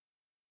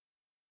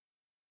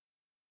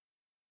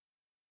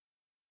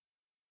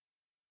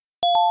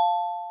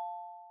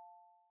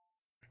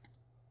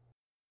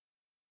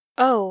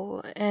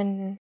Oh,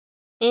 an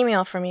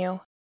email from you.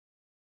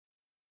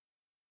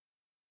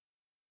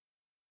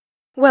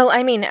 Well,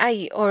 I mean,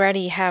 I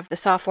already have the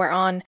software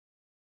on,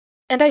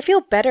 and I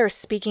feel better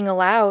speaking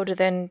aloud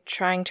than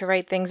trying to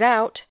write things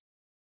out.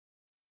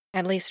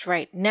 At least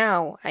right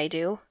now, I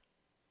do.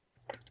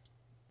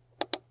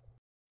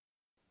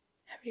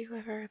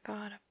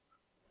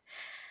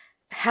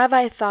 Have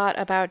I thought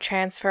about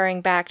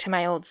transferring back to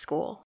my old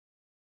school?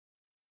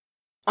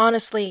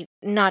 Honestly,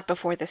 not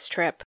before this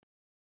trip.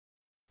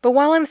 But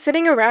while I'm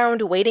sitting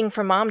around waiting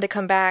for Mom to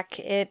come back,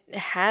 it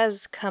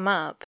has come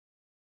up.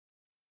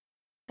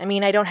 I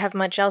mean, I don't have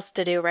much else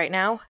to do right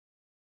now.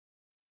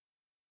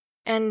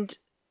 And,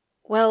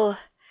 well,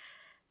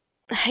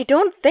 I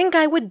don't think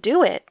I would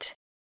do it.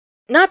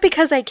 Not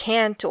because I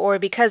can't or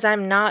because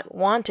I'm not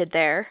wanted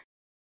there.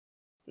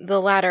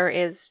 The latter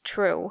is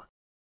true.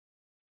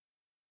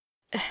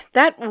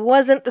 That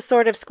wasn't the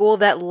sort of school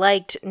that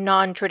liked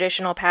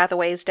non-traditional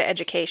pathways to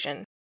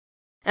education.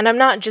 And I'm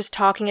not just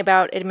talking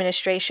about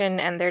administration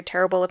and their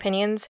terrible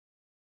opinions.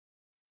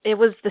 It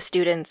was the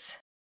students.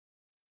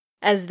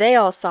 As they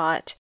all saw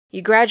it,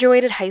 you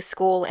graduated high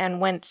school and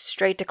went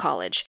straight to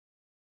college.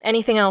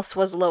 Anything else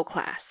was low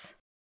class.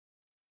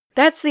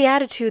 That's the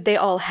attitude they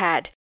all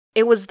had.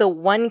 It was the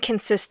one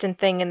consistent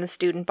thing in the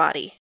student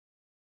body.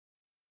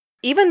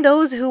 Even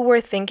those who were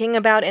thinking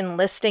about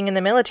enlisting in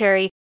the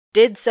military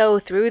did so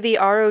through the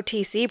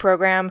ROTC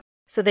program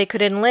so they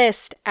could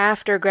enlist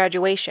after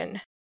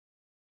graduation,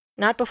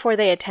 not before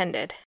they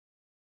attended.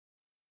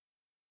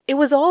 It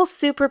was all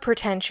super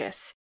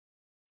pretentious.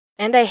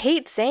 And I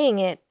hate saying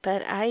it,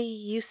 but I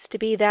used to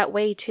be that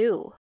way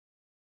too.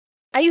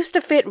 I used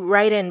to fit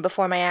right in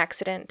before my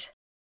accident.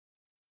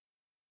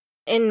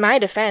 In my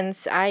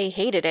defense, I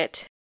hated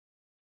it.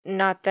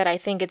 Not that I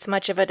think it's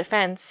much of a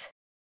defense.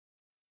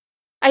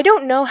 I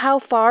don't know how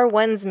far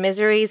one's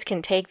miseries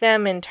can take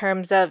them in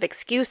terms of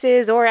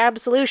excuses or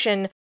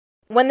absolution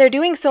when they're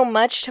doing so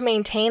much to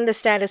maintain the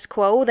status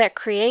quo that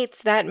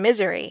creates that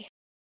misery.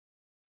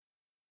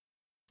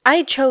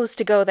 I chose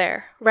to go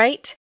there,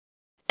 right?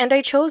 And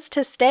I chose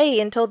to stay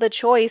until the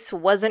choice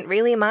wasn't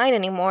really mine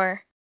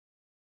anymore.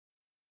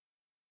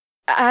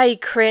 I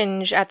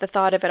cringe at the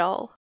thought of it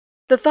all.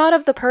 The thought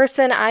of the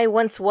person I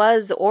once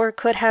was or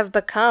could have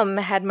become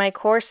had my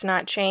course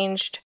not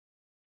changed.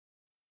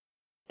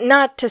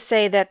 Not to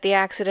say that the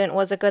accident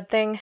was a good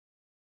thing.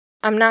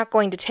 I'm not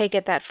going to take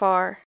it that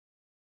far.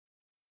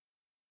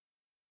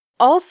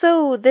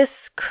 Also,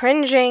 this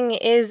cringing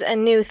is a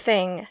new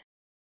thing.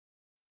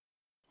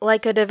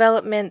 Like a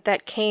development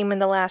that came in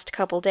the last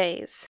couple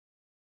days.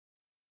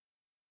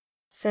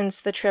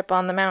 Since the trip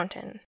on the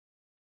mountain.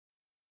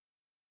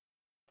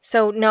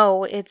 So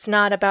no, it's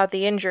not about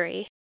the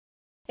injury.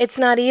 It's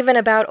not even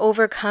about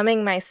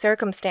overcoming my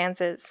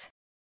circumstances.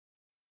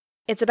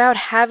 It's about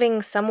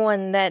having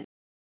someone that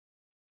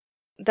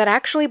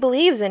actually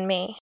believes in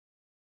me.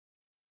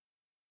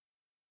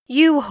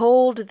 You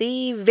hold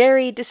the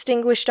very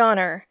distinguished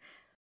honor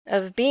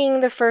of being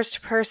the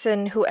first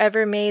person who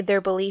ever made their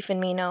belief in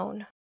me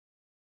known.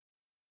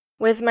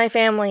 With my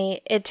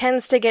family, it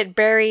tends to get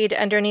buried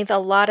underneath a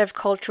lot of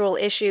cultural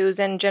issues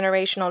and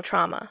generational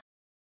trauma.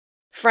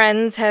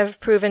 Friends have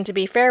proven to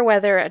be fair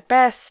weather at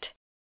best,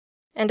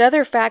 and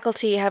other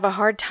faculty have a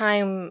hard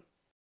time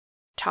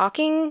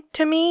talking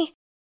to me,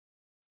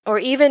 or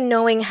even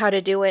knowing how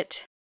to do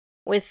it,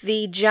 with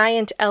the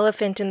giant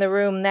elephant in the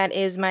room that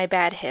is my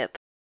bad hip.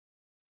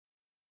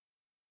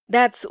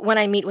 That's when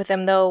I meet with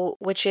them, though,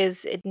 which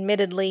is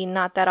admittedly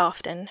not that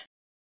often.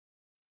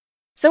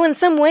 So in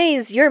some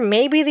ways, you're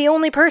maybe the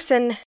only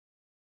person.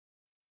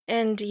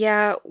 And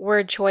yeah,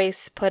 word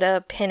choice put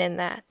a pin in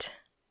that.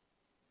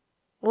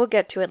 We'll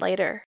get to it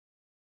later.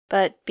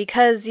 But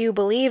because you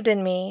believed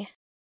in me,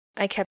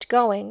 I kept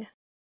going.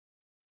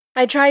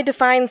 I tried to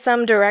find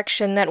some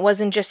direction that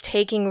wasn't just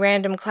taking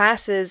random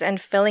classes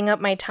and filling up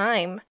my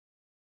time.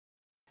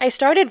 I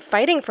started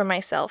fighting for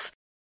myself,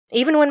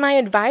 even when my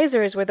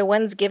advisors were the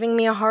ones giving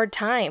me a hard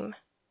time.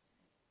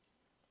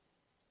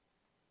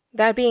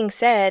 That being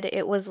said,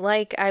 it was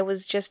like I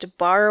was just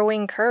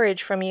borrowing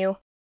courage from you.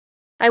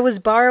 I was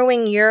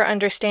borrowing your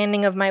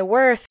understanding of my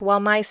worth while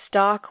my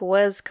stock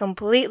was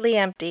completely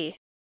empty.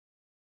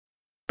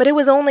 But it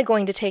was only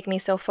going to take me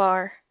so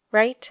far,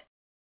 right?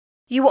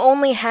 You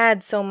only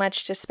had so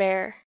much to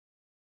spare.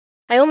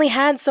 I only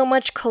had so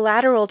much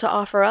collateral to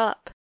offer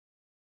up.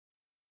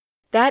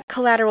 That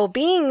collateral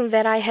being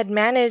that I had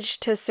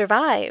managed to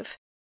survive,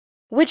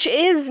 which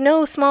is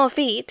no small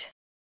feat.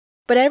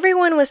 But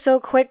everyone was so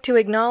quick to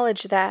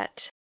acknowledge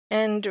that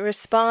and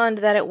respond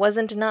that it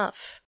wasn't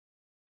enough.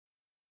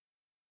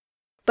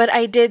 But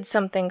I did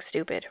something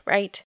stupid,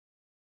 right?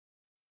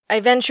 I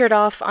ventured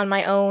off on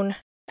my own,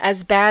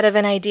 as bad of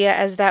an idea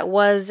as that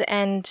was,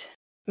 and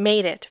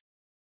made it.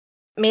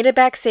 Made it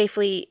back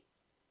safely.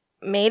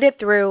 Made it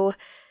through.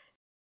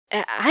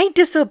 I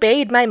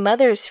disobeyed my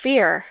mother's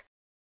fear.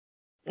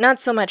 Not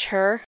so much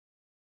her.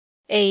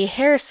 A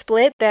hair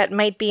split that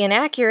might be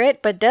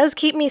inaccurate, but does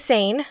keep me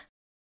sane.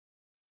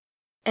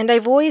 And I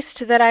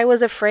voiced that I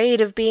was afraid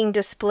of being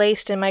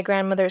displaced in my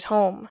grandmother's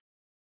home,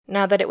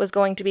 now that it was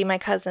going to be my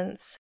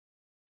cousin's.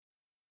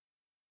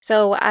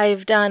 So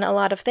I've done a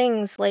lot of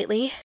things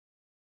lately.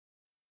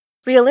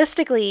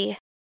 Realistically,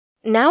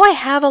 now I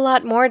have a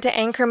lot more to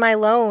anchor my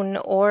loan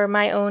or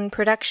my own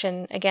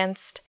production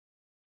against.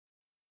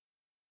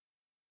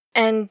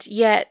 And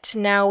yet,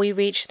 now we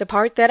reach the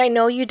part that I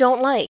know you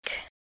don't like.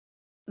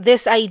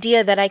 This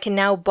idea that I can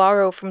now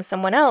borrow from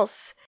someone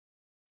else.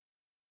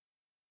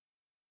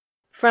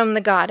 From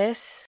the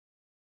goddess.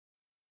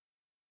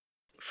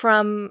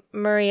 From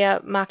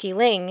Maria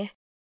Makiling,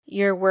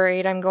 you're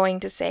worried I'm going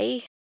to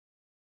say.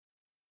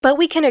 But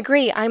we can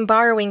agree I'm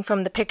borrowing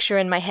from the picture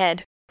in my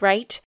head,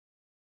 right?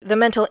 The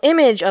mental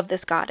image of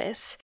this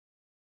goddess.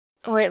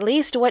 Or at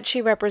least what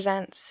she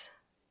represents.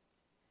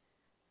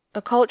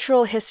 A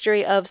cultural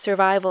history of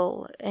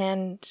survival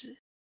and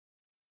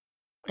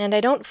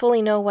I don't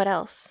fully know what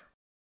else.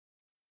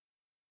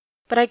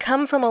 But I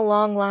come from a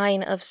long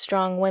line of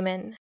strong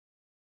women,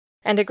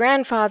 and a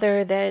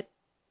grandfather that,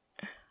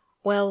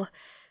 well,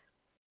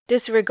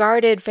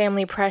 disregarded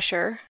family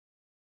pressure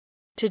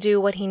to do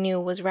what he knew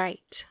was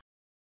right.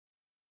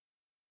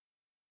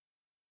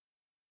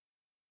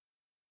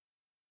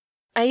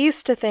 I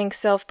used to think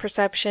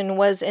self-perception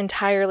was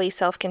entirely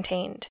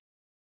self-contained.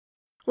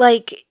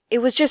 Like, it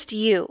was just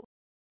you,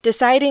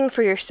 deciding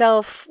for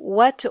yourself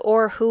what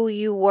or who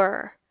you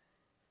were.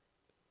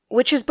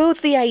 Which is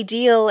both the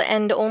ideal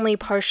and only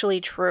partially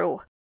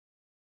true.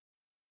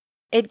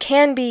 It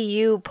can be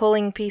you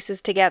pulling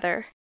pieces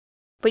together,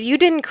 but you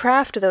didn't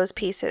craft those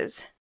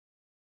pieces.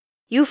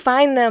 You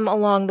find them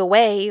along the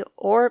way,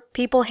 or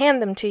people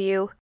hand them to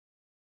you.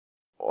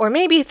 Or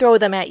maybe throw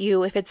them at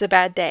you if it's a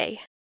bad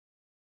day.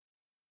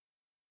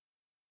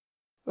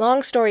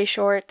 Long story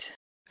short,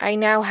 I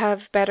now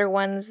have better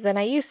ones than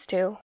I used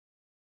to.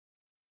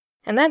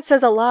 And that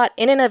says a lot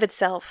in and of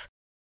itself.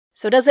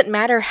 So does it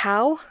matter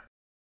how?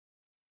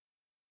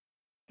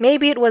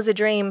 Maybe it was a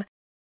dream.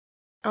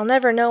 I'll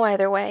never know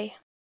either way.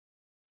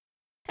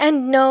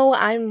 And no,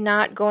 I'm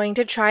not going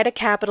to try to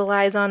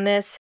capitalize on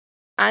this.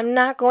 I'm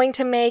not going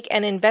to make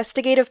an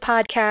investigative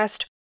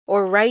podcast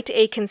or write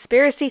a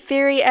conspiracy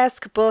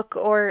theory-esque book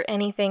or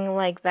anything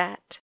like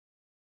that.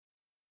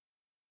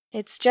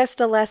 It's just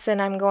a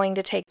lesson I'm going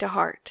to take to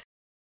heart.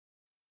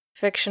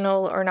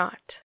 Fictional or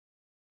not.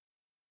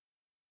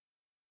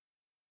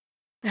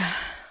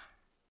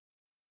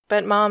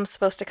 But Mom's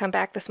supposed to come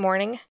back this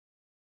morning.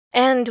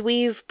 And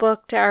we've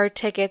booked our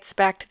tickets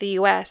back to the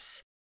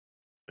US.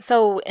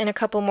 So in a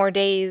couple more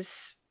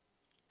days...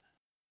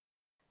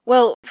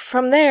 Well,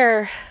 from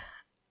there...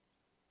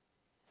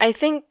 I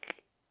think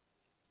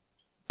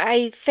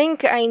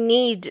I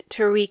need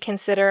to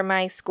reconsider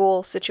my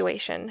school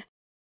situation.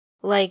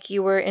 Like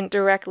you were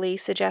indirectly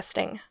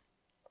suggesting.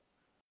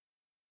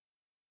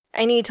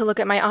 I need to look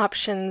at my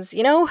options,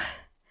 you know?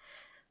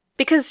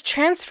 Because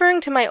transferring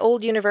to my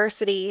old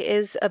university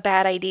is a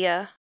bad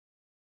idea.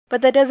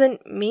 But that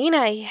doesn't mean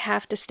I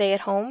have to stay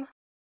at home.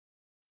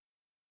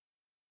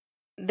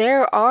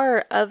 There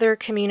are other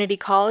community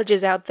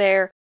colleges out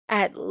there,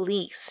 at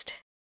least.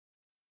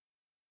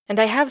 And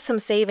I have some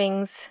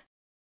savings.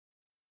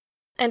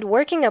 And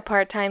working a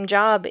part-time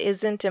job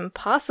isn't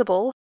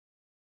impossible.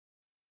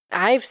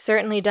 I've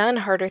certainly done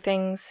harder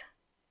things.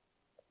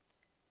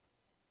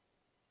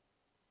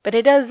 But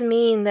it does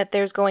mean that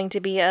there's going to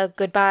be a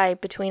goodbye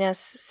between us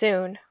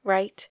soon,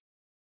 right?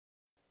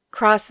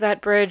 Cross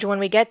that bridge when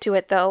we get to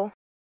it, though,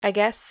 I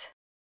guess.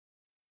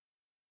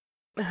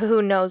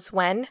 Who knows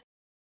when?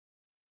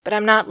 But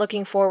I'm not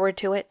looking forward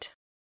to it.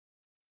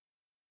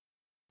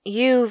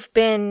 You've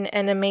been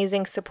an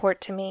amazing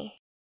support to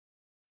me.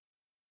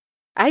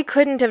 I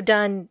couldn't have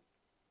done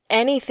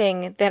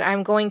anything that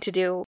I'm going to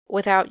do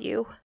without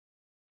you.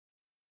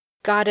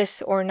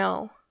 Goddess or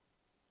no.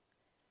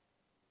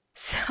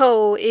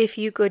 So if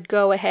you could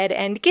go ahead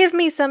and give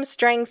me some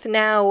strength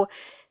now,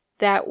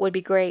 that would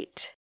be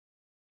great.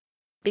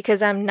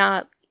 Because I'm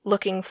not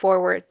looking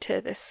forward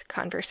to this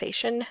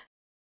conversation.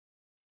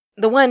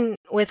 The one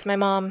with my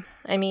mom,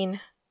 I mean.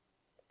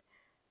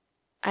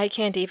 I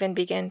can't even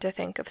begin to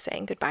think of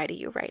saying goodbye to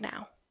you right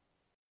now.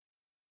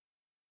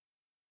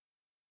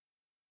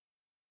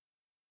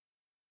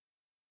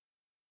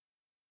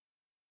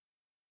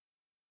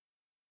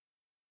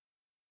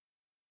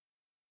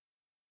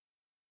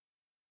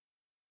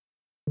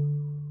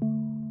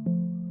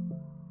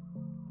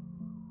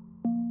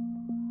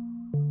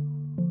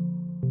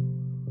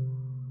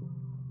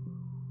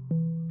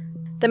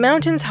 The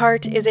Mountain's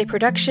Heart is a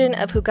production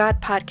of Who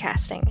Got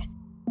Podcasting.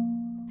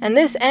 And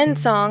this end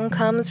song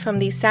comes from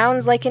the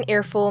Sounds Like an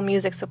Earful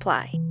music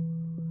supply.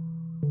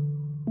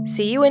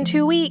 See you in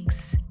 2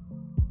 weeks!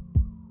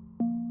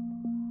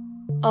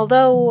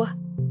 Although,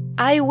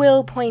 I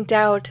will point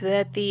out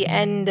that the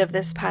end of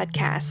this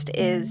podcast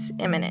is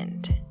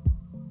imminent.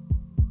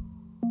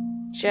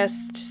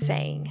 Just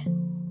saying.